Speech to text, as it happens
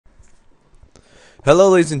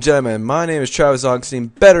Hello, ladies and gentlemen. My name is Travis Augustine,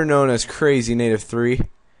 better known as Crazy Native 3,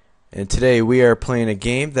 and today we are playing a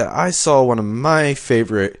game that I saw one of my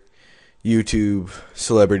favorite YouTube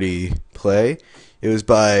celebrity play. It was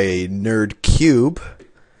by NerdCube,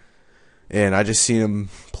 and I just seen him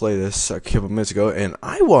play this a couple minutes ago, and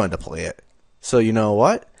I wanted to play it. So you know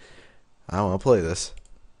what? I want to play this.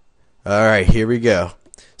 Alright, here we go.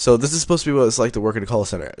 So this is supposed to be what it's like to work in a call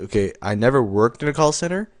center. Okay, I never worked in a call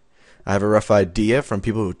center. I have a rough idea from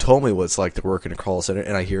people who told me what it's like to work in a call center,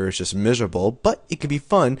 and I hear it's just miserable, but it can be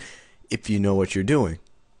fun if you know what you're doing.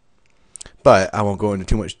 But I won't go into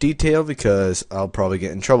too much detail because I'll probably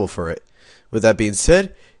get in trouble for it. With that being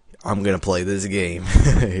said, I'm going to play this game.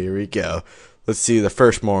 Here we go. Let's see the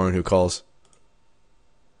first moron who calls.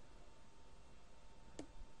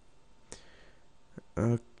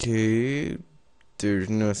 Okay, there's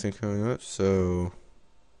nothing coming up, so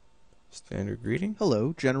standard greeting.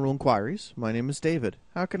 Hello, General Inquiries. My name is David.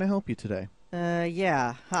 How can I help you today?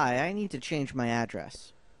 Yeah. Hi, I need to change my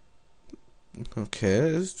address.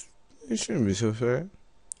 Okay, it shouldn't be so bad.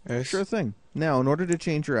 Sure thing. Now, in order to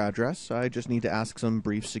change your address, I just need to ask some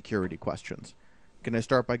brief security questions. Can I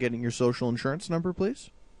start by getting your social insurance number, please?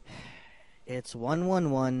 It's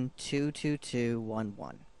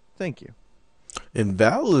 111-22211. Thank you.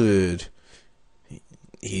 Invalid.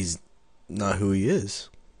 He's not who he is.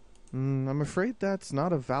 I'm afraid that's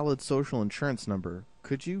not a valid social insurance number.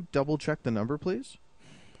 Could you double-check the number, please?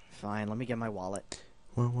 Fine, let me get my wallet.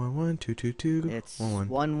 111-222. It's 11.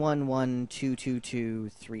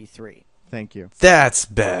 111-22233. Thank you. That's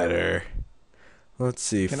better. Let's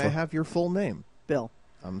see. Can I have your full name? Bill.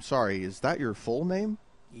 I'm sorry, is that your full name?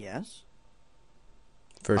 Yes?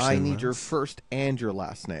 First I and need your last? first and your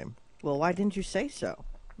last name. Well, why didn't you say so?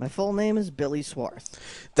 My full name is Billy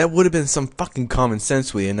Swarth. That would have been some fucking common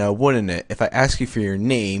sense, now wouldn't it? If I ask you for your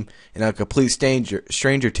name and I'm a complete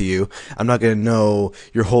stranger to you, I'm not gonna know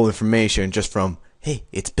your whole information just from, hey,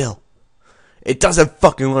 it's Bill. It doesn't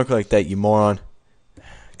fucking look like that, you moron.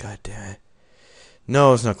 God damn it.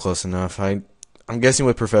 No, it's not close enough. I'm guessing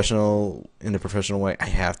in a professional way, I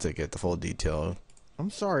have to get the full detail. I'm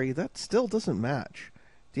sorry, that still doesn't match.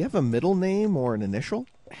 Do you have a middle name or an initial?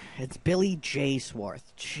 It's Billy J.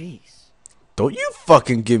 Swarth. Jeez. Don't you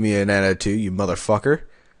fucking give me an attitude, you motherfucker.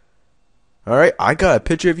 Alright, I got a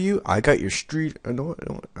picture of you. I got your street. I don't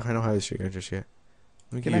have your street address yet.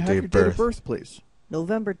 Let me Can get I your have your date of birth, please?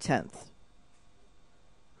 November 10th,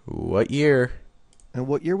 What year? And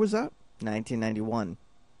what year was that? 1991.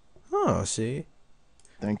 Oh, see.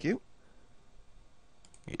 Thank you.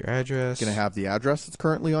 Your address. Can I have the address that's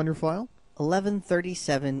currently on your file?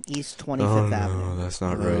 1137 East 25th Oh, no, Avenue, that's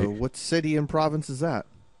not right. What city and province is that?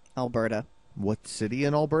 Alberta. What city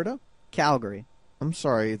in Alberta? Calgary. I'm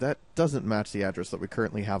sorry, that doesn't match the address that we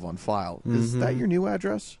currently have on file. Is that your new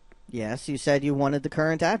address? Yes, you said you wanted the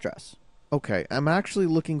current address. Okay, I'm actually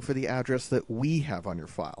looking for the address that we have on your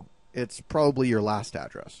file. It's probably your last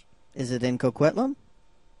address. Is it in Coquitlam?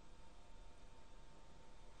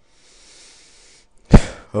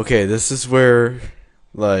 Okay, this is where,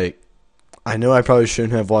 I know I probably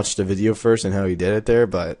shouldn't have watched the video first and how he did it there,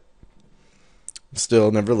 but still,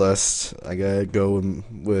 nevertheless, I gotta go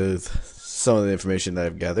with some of the information that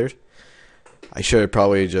I've gathered. I should have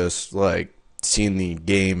probably just, seen the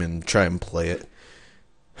game and try and play it.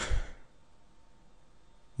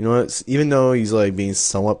 You know what? Even though he's, being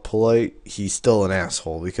somewhat polite, he's still an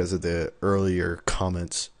asshole because of the earlier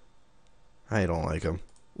comments. I don't like him.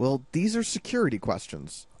 Well, these are security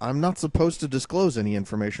questions. I'm not supposed to disclose any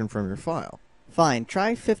information from your file. Fine,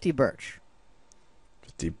 try 50 Birch.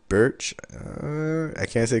 50 Birch? I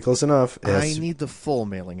can't say close enough. I need the full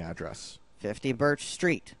mailing address. 50 Birch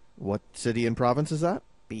Street. What city and province is that?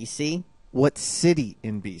 BC. What city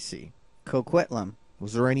in BC? Coquitlam.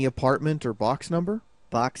 Was there any apartment or box number?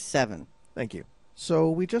 Box 7. Thank you. So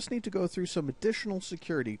we just need to go through some additional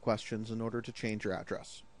security questions in order to change your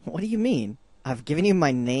address. What do you mean? I've given you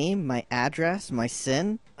my name, my address, my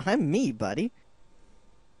SIN. I'm me, buddy.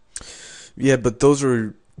 Yeah, but those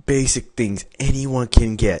are basic things anyone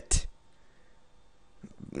can get.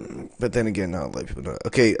 But then again, not a lot of people know.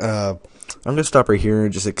 Okay, I'm gonna stop right here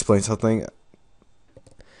and just explain something.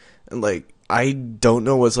 I don't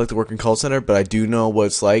know what it's like to work in call center, but I do know what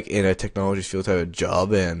it's like in a technology field type of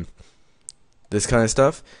job and this kind of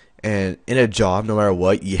stuff. And in a job, no matter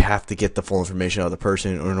what, you have to get the full information out of the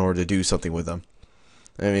person in order to do something with them.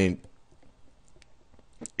 I mean,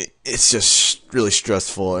 it's just really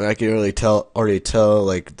stressful, and I can already tell,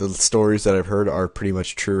 the stories that I've heard are pretty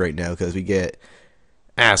much true right now because we get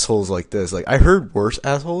assholes like this. I heard worse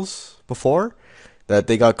assholes before that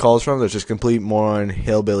they got calls from. That's just complete moron,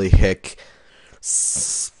 hillbilly hick,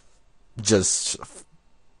 just,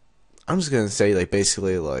 I'm just gonna say, like,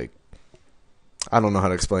 basically, like, I don't know how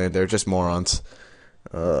to explain it. They're just morons.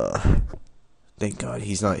 Thank God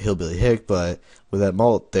he's not Hillbilly Hick, but with that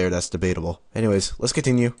mullet there, that's debatable. Anyways, let's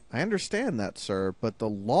continue. I understand that, sir, but the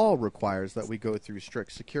law requires that we go through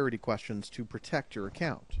strict security questions to protect your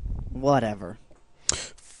account. Whatever.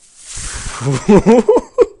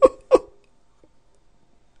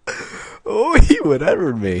 Oh, he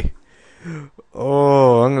whatevered me.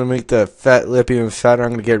 Oh, I'm gonna make that fat lip even fatter.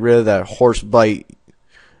 I'm gonna get rid of that horse bite,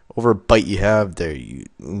 overbite you have there. You.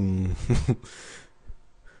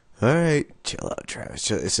 All right, chill out,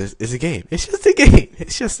 Travis. It's a game. It's just a game.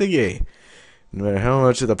 It's just a game. No matter how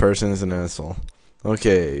much of the person is an asshole.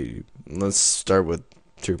 Okay, let's start with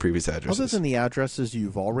two previous addresses. Other than the addresses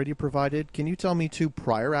you've already provided, can you tell me 2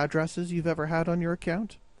 prior addresses you've ever had on your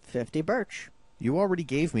account? 50 Birch. You already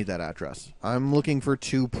gave me that address. I'm looking for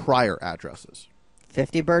 2 prior addresses.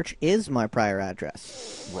 50 Birch is my prior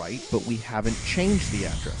address. Right, but we haven't changed the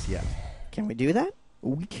address yet. Can we do that?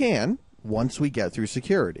 We can, once we get through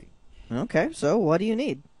security. Okay, so what do you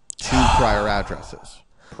need? 2 prior addresses.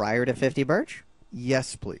 Prior to 50 Birch?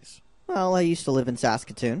 Yes, please. Well, I used to live in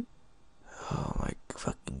Saskatoon. Oh my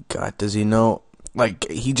fucking God, does he know? Like,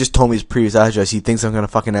 he just told me his previous address. He thinks I'm gonna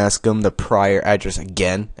fucking ask him the prior address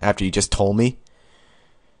again after he just told me?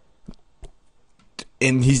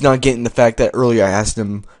 And he's not getting the fact that earlier I asked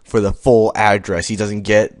him for the full address. He doesn't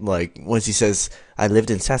get, like, once he says, I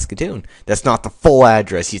lived in Saskatoon. That's not the full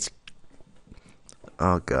address. He's...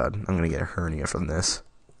 Oh, God. I'm gonna get a hernia from this.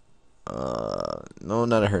 No,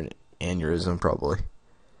 not a hernia. Aneurysm, probably.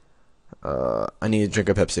 I need to drink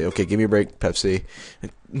a Pepsi. Okay, give me a break, Pepsi.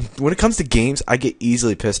 When it comes to games, I get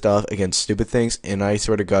easily pissed off against stupid things, and I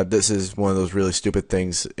swear to God, this is one of those really stupid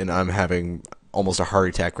things, and I'm having almost a heart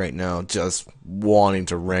attack right now, just wanting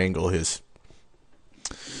to wrangle his...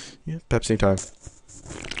 Yeah, Pepsi time.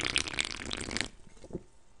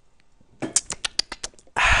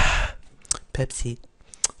 Pepsi.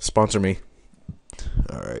 Sponsor me.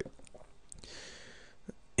 Alright.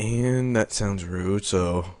 And that sounds rude,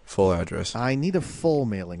 so full address. I need a full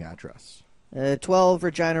mailing address. 12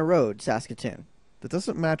 Regina Road, Saskatoon. That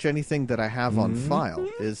doesn't match anything that I have on file.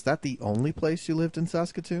 Is that the only place you lived in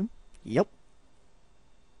Saskatoon? Yep.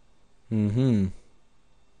 Mm-hmm.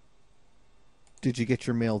 Did you get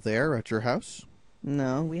your mail there at your house?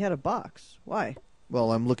 No, we had a box. Why?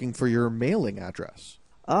 Well, I'm looking for your mailing address.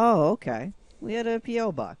 Oh, okay. We had a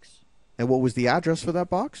P.O. box. And what was the address for that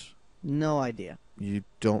box? No idea. You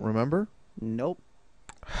don't remember? Nope.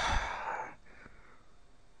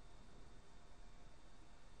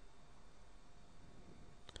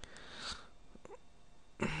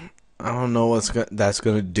 I don't know what that's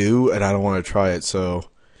going to do, and I don't want to try it, so...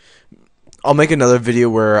 I'll make another video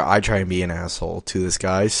where I try and be an asshole to this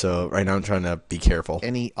guy, so right now I'm trying to be careful.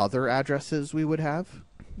 Any other addresses we would have?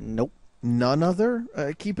 Nope. None other?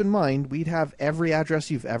 Keep in mind, we'd have every address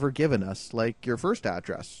you've ever given us, like your first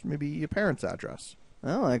address, maybe your parents' address.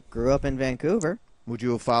 Well, I grew up in Vancouver. Would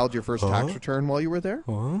you have filed your first tax return while you were there?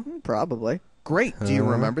 Probably. Great. Do you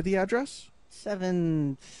remember the address?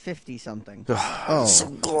 750 something. Oh, So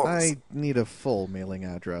close. I need a full mailing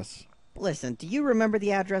address. Listen, do you remember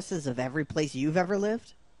the addresses of every place you've ever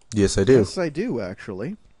lived? Yes, I do. Yes, I do,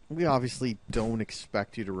 actually. We obviously don't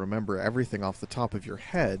expect you to remember everything off the top of your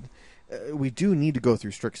head. We do need to go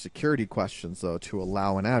through strict security questions, though, to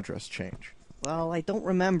allow an address change. Well, I don't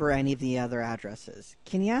remember any of the other addresses.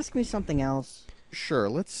 Can you ask me something else? Sure,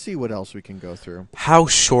 let's see what else we can go through. How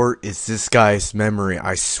short is this guy's memory?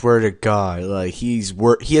 I swear to God, like he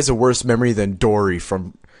has a worse memory than Dory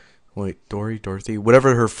from, Dorothy,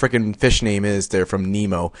 whatever her frickin' fish name is there from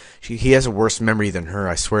Nemo. He has a worse memory than her.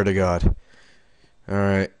 I swear to God. All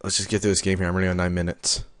right, let's just get through this game here. I'm running on 9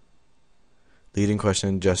 minutes. Leading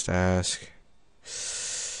question, just ask.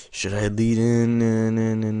 Should I lead in?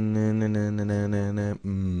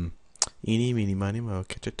 Eeny, meeny, miny, moe,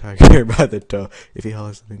 catch a tiger by the toe. If he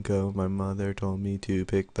hollers, let him go. My mother told me to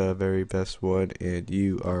pick the very best one, and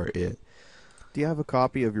you are it. Do you have a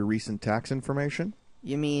copy of your recent tax information?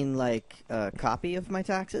 You mean, like, a copy of my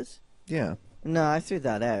taxes? Yeah. No, I threw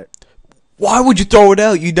that out. Why would you throw it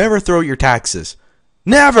out? You never throw your taxes.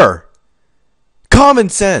 Never! Common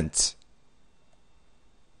sense!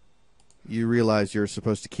 You realize you're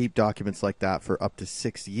supposed to keep documents like that for up to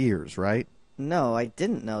 6 years, right? No, I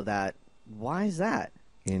didn't know that. Why is that?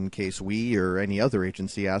 In case we or any other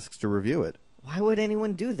agency asks to review it. Why would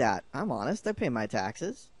anyone do that? I'm honest, I pay my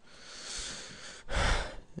taxes.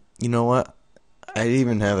 You know what? I didn't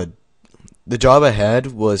even have a... The job I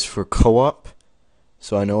had was for co-op,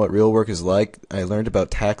 so I know what real work is like. I learned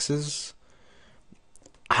about taxes,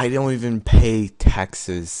 I don't even pay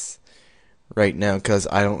taxes right now because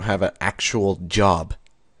I don't have an actual job.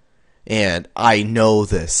 And I know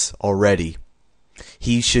this already.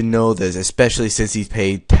 He should know this, especially since he's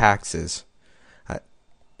paid taxes. I'm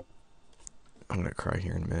going to cry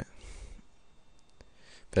here in a minute.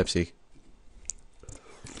 Pepsi.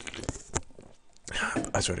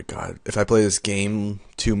 I swear to God, if I play this game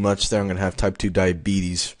too much, then I'm going to have type 2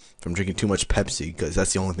 diabetes from drinking too much Pepsi, because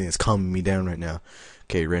that's the only thing that's calming me down right now.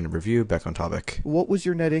 Okay, random review, back on topic. What was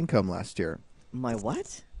your net income last year? My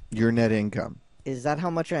what? Your net income. Is that how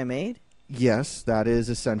much I made? Yes, that is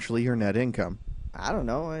essentially your net income. I don't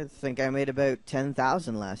know. I think I made about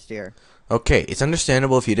 10,000 last year. Okay, it's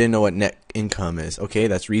understandable if you didn't know what net income is. Okay,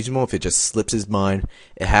 that's reasonable if it just slips his mind.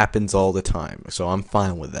 It happens all the time, so I'm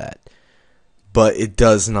fine with that. But it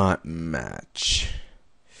does not match.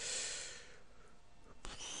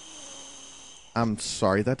 I'm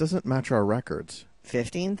sorry, that doesn't match our records.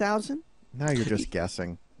 15,000? Now you're just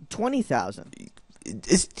guessing. 20,000.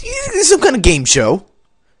 Is this some kind of game show?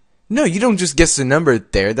 No, you don't just guess the number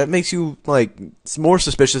there. That makes you, like, more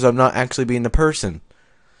suspicious of not actually being the person.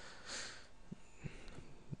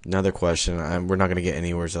 Another question. We're not going to get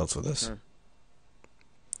anywhere else with this.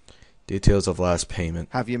 Details of last payment.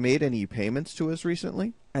 Have you made any payments to us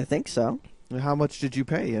recently? I think so. How much did you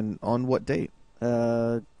pay and on what date?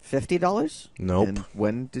 $50? Nope. And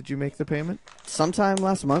when did you make the payment? Sometime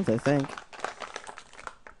last month, I think.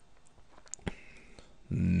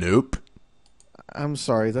 Nope. I'm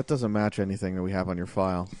sorry, that doesn't match anything that we have on your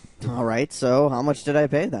file. All right, so how much did I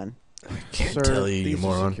pay then? Can't Sir, tell you, these you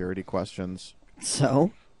are moron. security questions.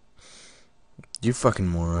 So? You fucking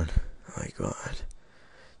moron. Oh my God.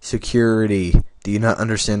 Security. Do you not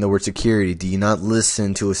understand the word security? Do you not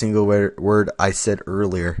listen to a single word I said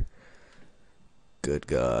earlier? Good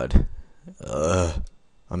God.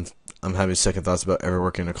 I'm having second thoughts about ever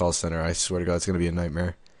working in a call center. I swear to God, it's going to be a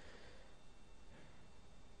nightmare.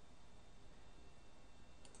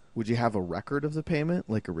 Would you have a record of the payment,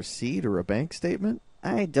 like a receipt or a bank statement?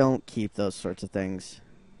 I don't keep those sorts of things.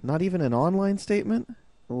 Not even an online statement?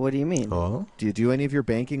 What do you mean? Oh? Do you do any of your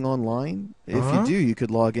banking online? If you do, you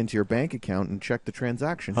could log into your bank account and check the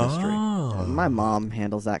transaction history. Oh. My mom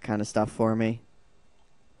handles that kind of stuff for me.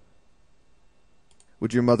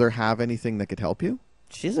 Would your mother have anything that could help you?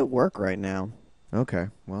 She's at work right now. Okay,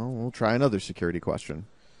 well, we'll try another security question.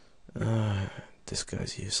 This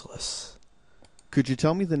guy's useless. Could you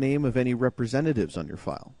tell me the name of any representatives on your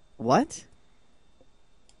file? What?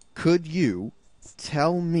 Could you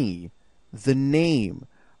tell me the name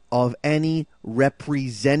of any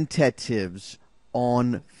representatives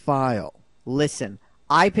on file? Listen,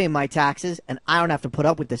 I pay my taxes, and I don't have to put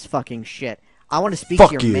up with this fucking shit. I want to speak Fuck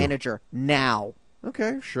to your you. manager now.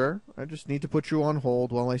 Okay, sure. I just need to put you on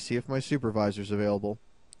hold while I see if my supervisor's available.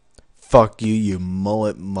 Fuck you, you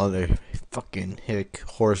mullet mother fucking hick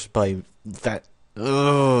horse by fat.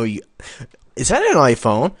 Oh, is that an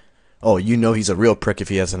iPhone? Oh, you know he's a real prick if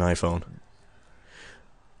he has an iPhone.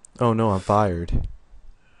 Oh no, I'm fired.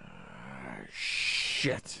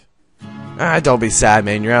 Shit. Don't be sad,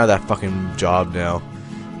 man. You're out of that fucking job now.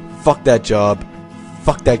 Fuck that job.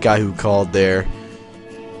 Fuck that guy who called there.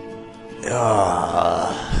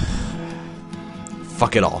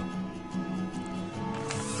 Fuck it all.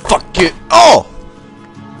 Fuck it all!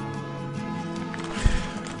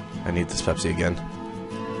 I need this Pepsi again.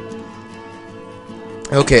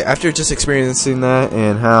 Okay, after just experiencing that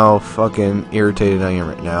and how fucking irritated I am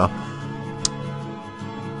right now,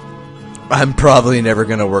 I'm probably never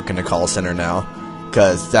gonna work in a call center now,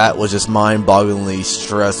 because that was just mind-bogglingly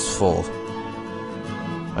stressful.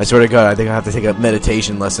 I swear to God, I think I have to take up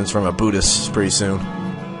meditation lessons from a Buddhist pretty soon.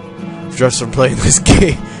 Just from playing this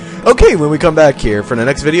game. Okay, when we come back here for the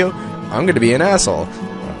next video, I'm gonna be an asshole.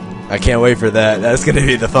 I can't wait for that. That's gonna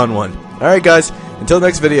be the fun one. Alright guys, until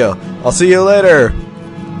next video, I'll see you later.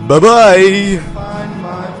 Bye-bye!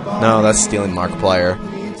 No, that's stealing Markiplier.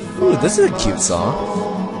 Ooh, this is a cute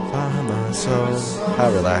song. Find my soul.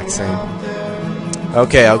 How relaxing.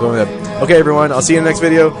 Okay, I'll go with it. Okay, everyone, I'll see you in the next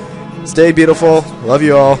video. Stay beautiful. Love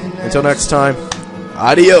you all. Until next time.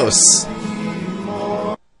 Adios.